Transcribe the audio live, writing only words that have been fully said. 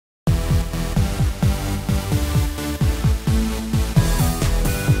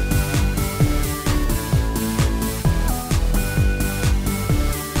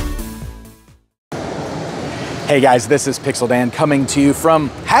Hey guys, this is Pixel Dan coming to you from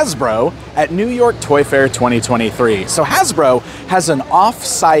Hasbro at New York Toy Fair 2023. So Hasbro has an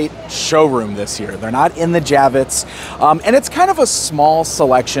off-site showroom this year. They're not in the Javits, and it's kind of a small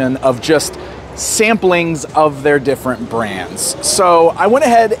selection of just samplings of their different brands. So I went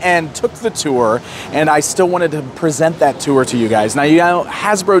ahead and took the tour, and I still wanted to present that tour to you guys. Now, you know,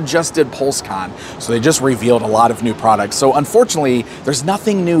 Hasbro just did PulseCon, so they just revealed a lot of new products. So unfortunately, there's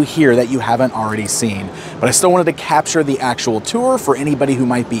nothing new here that you haven't already seen, but I still wanted to capture the actual tour for anybody who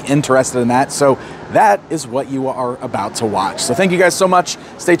might be interested in that. So that is what you are about to watch. So thank you guys so much.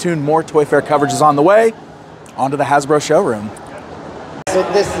 Stay tuned, more Toy Fair coverage is on the way. On to the Hasbro showroom. So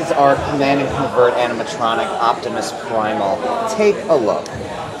this is our Command and Convert animatronic Optimus Primal. Take a look.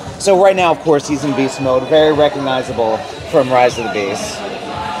 So right now, of course, he's in beast mode, very recognizable from Rise of the Beast.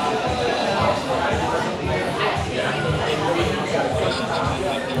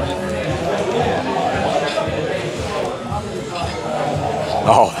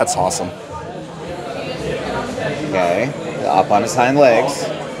 Oh, that's awesome. Okay, up on his hind legs.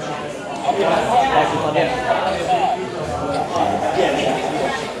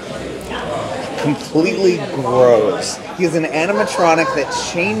 Completely grows. He's an animatronic that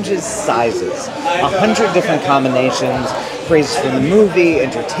changes sizes. 100 different combinations, phrases from the movie,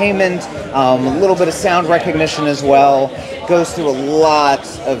 entertainment, a little bit of sound recognition as well. Goes through a lot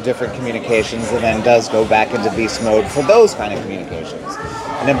of different communications and then does go back into beast mode for those kind of communications.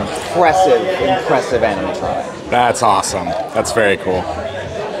 An impressive, impressive animatronic. That's awesome. That's very cool.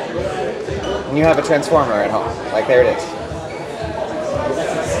 And you have a Transformer at home. Like, there it is.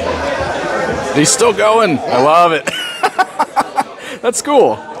 He's still going. Yeah. I love it. That's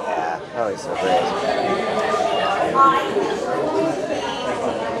cool. Yeah. Oh, he's so great.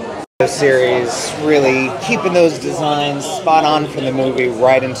 The series really keeping those designs spot on from the movie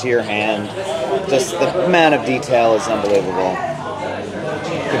right into your hand. Just the amount of detail is unbelievable.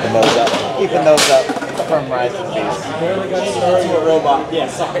 Keeping those up. Keeping those up from Rise of the Beast. Barely got to a robot. Yeah,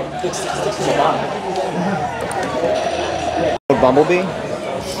 sorry. Bumblebee.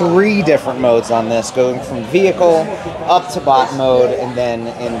 3 different modes on this, going from vehicle up to bot mode and then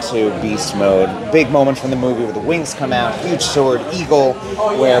into beast mode. Big moment from the movie where the wings come out, huge sword, eagle,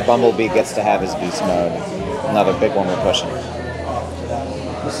 where Bumblebee gets to have his beast mode. Another big one we're pushing.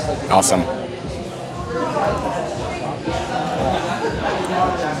 Awesome.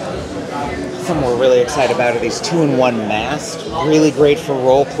 Something we're really excited about are these 2-in-1 masks. Really great for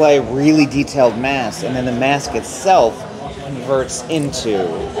role play, really detailed masks, and then the mask itself converts into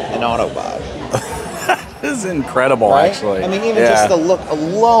an Autobot. This is incredible, right? Actually. I mean, even just the look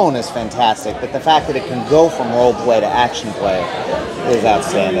alone is fantastic, but the fact that it can go from role play to action play is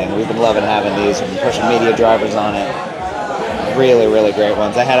outstanding. We've been loving having these. We've been pushing media drivers on it. Really, really great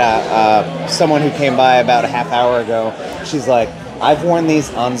ones. I had someone who came by about a half hour ago. She's like, I've worn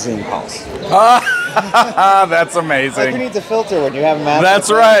these on Zoom calls. That's amazing. Like, you need to filter when you have a mask.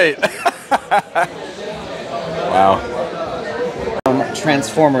 That's right. Wow.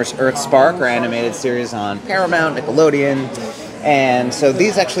 Transformers Earthspark, our animated series on Paramount, Nickelodeon. And so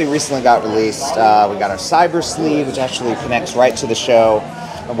these actually recently got released. We got our Cyber Sleeve, which actually connects right to the show.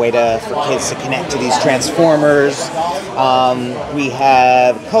 A way for kids to connect to these Transformers. We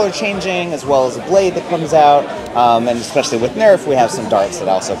have color changing as well as a blade that comes out. And especially with Nerf, we have some darts that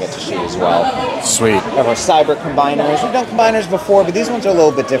also get to shoot as well. Sweet. We have our Cyber Combiners. We've done Combiners before, but these ones are a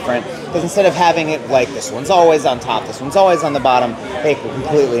little bit different. Because instead of having it like this one's always on top, this one's always on the bottom, they are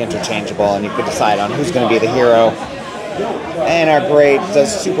completely interchangeable, and you could decide on who's going to be the hero. And our great,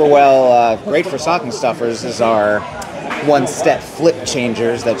 does super well, great for stocking stuffers, is our one-step flip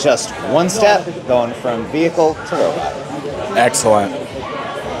changers that just one step going from vehicle to robot. Excellent.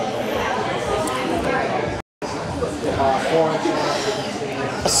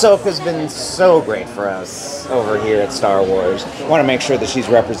 Ahsoka's been so great for us over here at Star Wars. I want to make sure that she's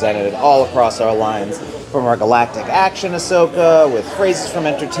represented all across our lines, from our galactic action Ahsoka with phrases from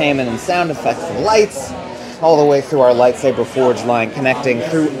entertainment and sound effects and lights, all the way through our lightsaber forge line, connecting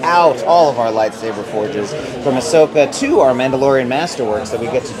throughout all of our lightsaber forges, from Ahsoka to our Mandalorian Masterworks, that we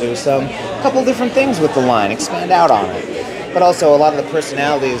get to do couple different things with the line, expand out on it. But also a lot of the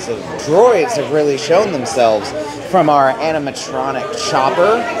personalities of droids have really shown themselves, from our animatronic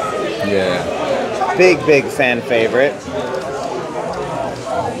Chopper. Yeah. Big fan favorite.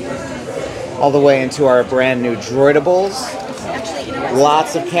 All the way into our brand new Droidables.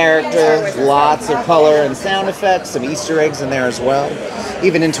 Lots of character, lots of color and sound effects, some Easter eggs in there as well.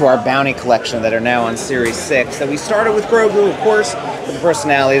 Even into our bounty collection that are now on Series 6. That we started with Grogu, of course, but the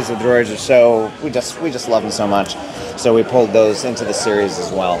personalities of the droids are so, we just love them so much. So we pulled those into the series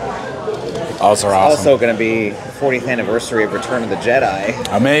as well. Those are awesome. Also going to be 40th anniversary of Return of the Jedi.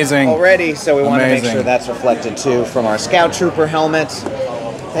 Amazing. Already, so we want to make Amazing. sure that's reflected too from our Scout Trooper helmet.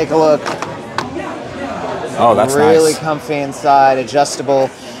 Take a look. Oh, that's really nice. comfy inside, adjustable,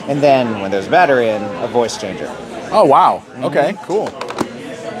 and then when there's battery in, a voice changer. Oh, wow. Okay, cool.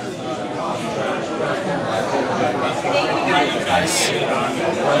 Nice.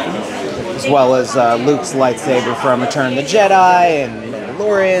 As well as Luke's lightsaber from Return of the Jedi and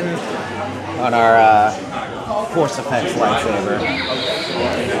Mandalorian on our Force Effects lightsaber.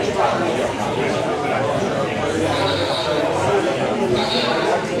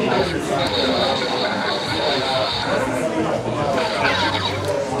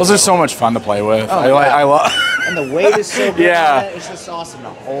 Those are so much fun to play with. Oh, I love. And the weight is so good. Yeah. It's just awesome to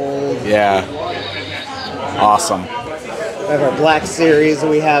hold. Yeah. Awesome. We have our Black Series.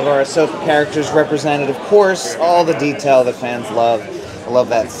 We have our Ahsoka characters represented, of course. All the detail that fans love. I love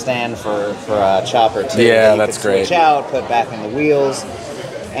that stand for Chopper too. Yeah, that that's you can great. switch out, put back in the wheels.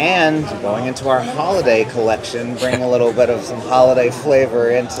 And going into our holiday collection, bring a little bit of some holiday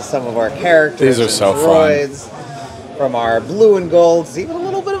flavor into some of our characters. These are and so droids. From our blue and golds, even a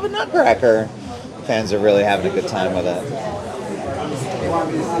little bit of a nutcracker. Fans are really having a good time with it.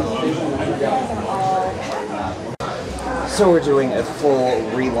 So we're doing a full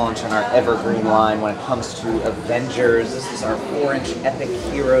relaunch on our Evergreen line when it comes to Avengers. This is our 4-inch epic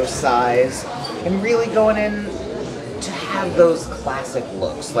hero size. And really going in to have those classic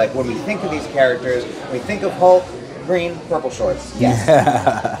looks. Like when we think of these characters, we think of Hulk, green, purple shorts. Yes.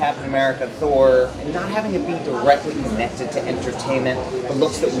 Yeah. Captain America, Thor, and not having it be directly connected to entertainment, but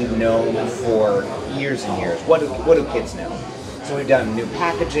looks that we've known for years and years. What do kids know? So we've done new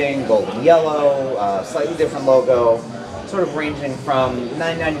packaging, gold and yellow, slightly different logo, sort of ranging from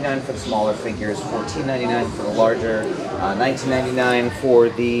 $9.99 for the smaller figures, $14.99 for the larger, $19.99 for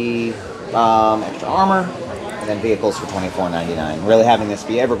the extra armor, and then vehicles for $24.99. Really having this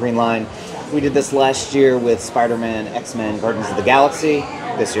be Evergreen line. We did this last year with Spider-Man, X-Men, Guardians of the Galaxy.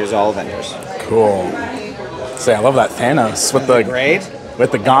 This year's all Avengers. Cool. Say, I love that Thanos with the Great.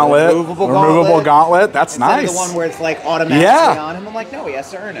 with the gauntlet, removable gauntlet. That's Instead nice. of the one where it's like automatically on him. I'm like, no, he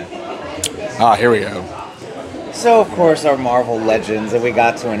has to earn it. Ah, here we go. So, of course, our Marvel Legends, and we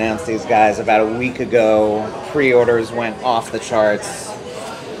got to announce these guys about a week ago. Pre-orders went off the charts.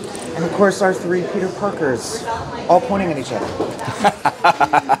 And, of course, our 3 Peter Parkers, all pointing at each other.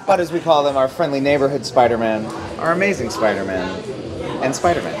 But as we call them, our friendly neighborhood Spider-Man, our amazing Spider-Man, and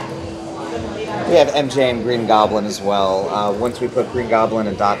Spider-Man. We have MJ and Green Goblin as well. Once we put Green Goblin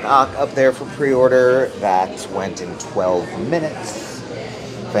and Doc Ock up there for pre-order, that went in 12 minutes.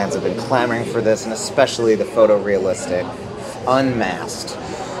 Fans have been clamoring for this, and especially the photorealistic unmasked,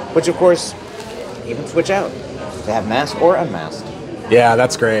 which of course you can switch out to have masked or unmasked. Yeah,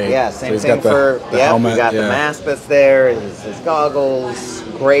 that's great. Yeah, same so thing for helmet, we got the mask that's there, his goggles,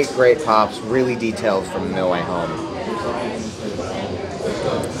 great pops, really detailed from No Way Home.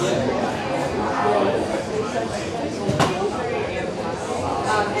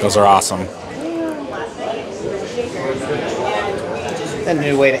 Those are awesome. A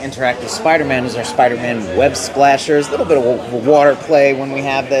new way to interact with Spider-Man is our Spider-Man web splashers. A little bit of water play when we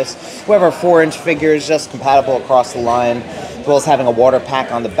have this. We have our 4-inch figures, just compatible across the line, as well as having a water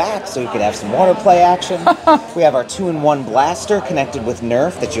pack on the back so you could have some water play action. We have our 2-in-1 blaster connected with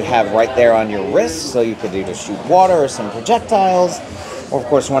Nerf that you have right there on your wrist, so you could either shoot water or some projectiles. Or, of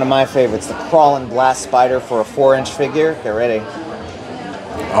course, one of my favorites, the Crawl and Blast Spider for a 4-inch figure. Get ready.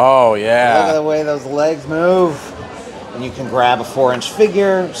 Oh, yeah. Look at the way those legs move. And you can grab a 4-inch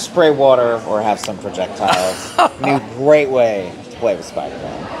figure, spray water, or have some projectiles. New great way to play with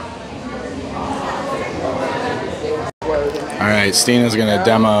Spider-Man. All right, Stina's going to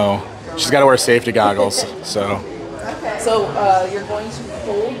demo. She's got to wear safety goggles, so. Okay. So you're going to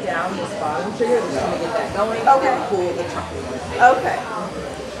pull down this bottom trigger. We're just going to get that going. Okay. And pull the top. Okay.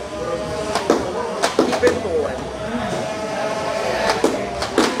 Keep it pulling.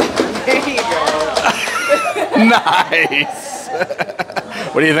 There you go. Nice.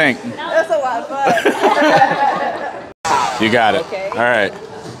 What do you think? That's a lot of fun. You got it. Okay. All right.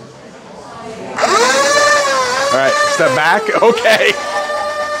 All right, step back. Okay.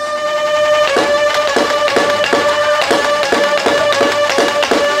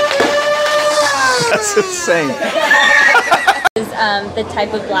 That's insane. Is the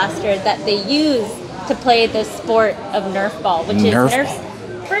type of blaster that they use to play the sport of Nerf ball, which is Nerf's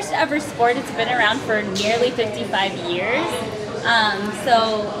first ever sport. It's been around for nearly 55 years.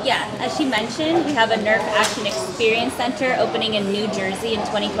 So yeah, as she mentioned, we have a Nerf Action Experience Center opening in New Jersey in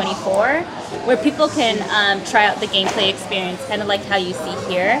 2024, where people can try out the gameplay experience, kind of like how you see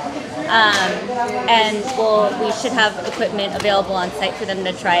here. And we should have equipment available on site for them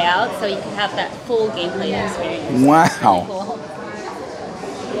to try out, so you can have that full gameplay experience. Wow. Cool.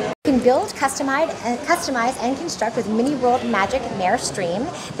 You can build, customize, and construct with Mini World Magic Mare Stream.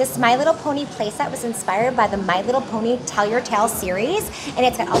 This My Little Pony playset was inspired by the My Little Pony Tell Your Tale series, and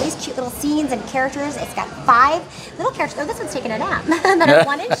it's got all these cute little scenes and characters. It's got 5 little characters. Oh, this one's taking a nap. That are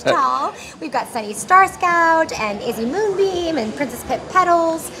 1 inch tall. We've got Sunny Star Scout and Izzy Moonbeam and Princess Pip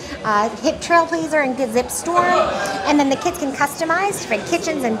Petals, Hip Trailblazer and Zip Storm, and then the kids can customize different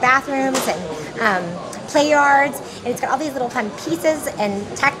kitchens and bathrooms and play yards, and it's got all these little fun pieces and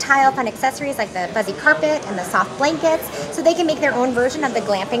tactile fun accessories like the fuzzy carpet and the soft blankets, so they can make their own version of the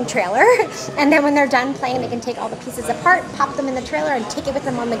glamping trailer. And then when they're done playing, they can take all the pieces apart, pop them in the trailer, and take it with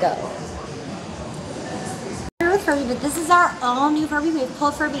them on the go. With Furby, but this is our all-new Furby. We've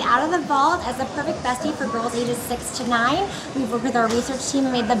pulled Furby out of the vault as the perfect bestie for girls ages 6 to 9. We've worked with our research team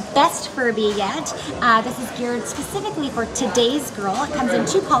and made the best Furby yet. This is geared specifically for today's girl. It comes in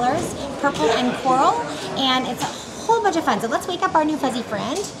 2 colors, purple and coral, and it's a whole bunch of fun. So let's wake up our new fuzzy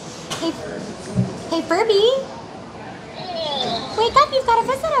friend. Hey Furby. Wake up, you've got a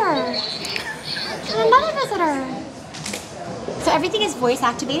visitor. Another visitor. So everything is voice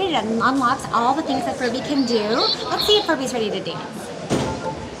activated and unlocks all the things that Furby can do. Let's see if Furby's ready to dance.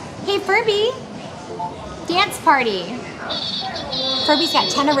 Hey Furby, dance party. Furby's got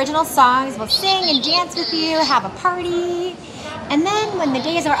 10 original songs. We'll sing and dance with you, have a party. And then when the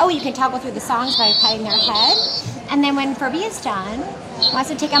day is over, oh, you can toggle through the songs by patting their head. And then when Furby is done, wants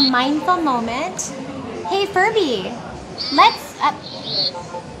to take a mindful moment. Hey Furby,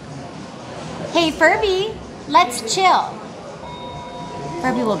 Hey Furby, let's chill.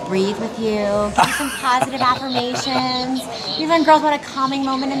 Furby will breathe with you, give you some positive affirmations. Even girls want a calming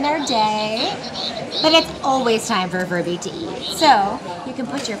moment in their day. But it's always time for Furby to eat. So you can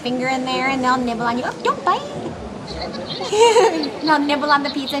put your finger in there and they'll nibble on you. Oh, don't bite. They'll nibble on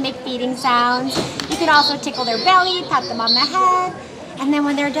the pizza and make feeding sounds. You can also tickle their belly, pat them on the head. And then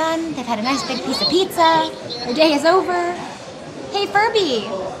when they're done, they've had a nice big piece of pizza. Their day is over. Hey Furby,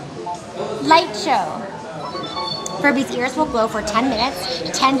 light show. Furby's ears will glow for 10 minutes,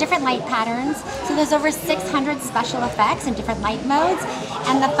 10 different light patterns. So there's over 600 special effects in different light modes.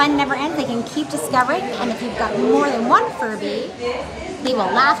 And the fun never ends. They can keep discovering. And if you've got more than one Furby, they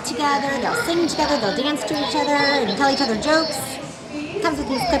will laugh together, they'll sing together, they'll dance to each other and tell each other jokes. It comes with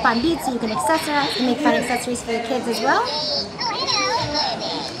these clip-on beads so you can accessorize and make fun accessories for the kids as well.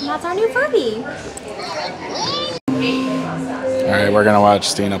 And that's our new Furby. All right, we're gonna watch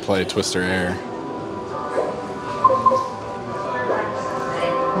Stina play Twister Air.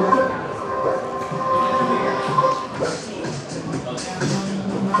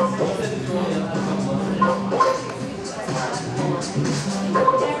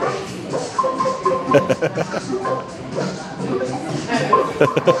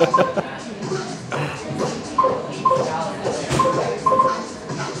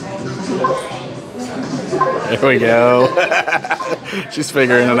 There we go. She's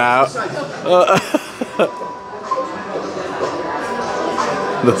figuring it out.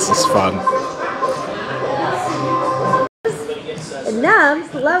 This is fun.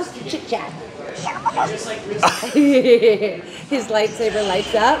 Nubs loves to chit chat. His lightsaber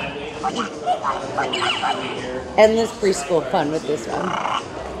lights up. Endless preschool fun with this one.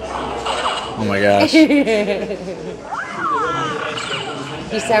 Oh my gosh.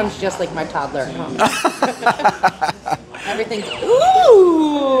 He sounds just like my toddler at home. Everything's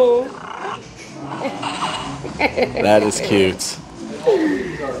ooh. That is cute.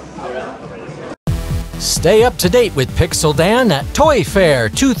 Stay up to date with Pixel Dan at Toy Fair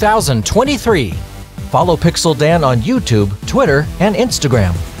 2023. Follow Pixel Dan on YouTube, Twitter, and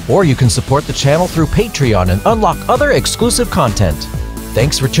Instagram. Or you can support the channel through Patreon and unlock other exclusive content.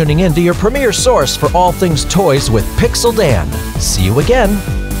 Thanks for tuning in to your premier source for all things toys with Pixel Dan. See you again.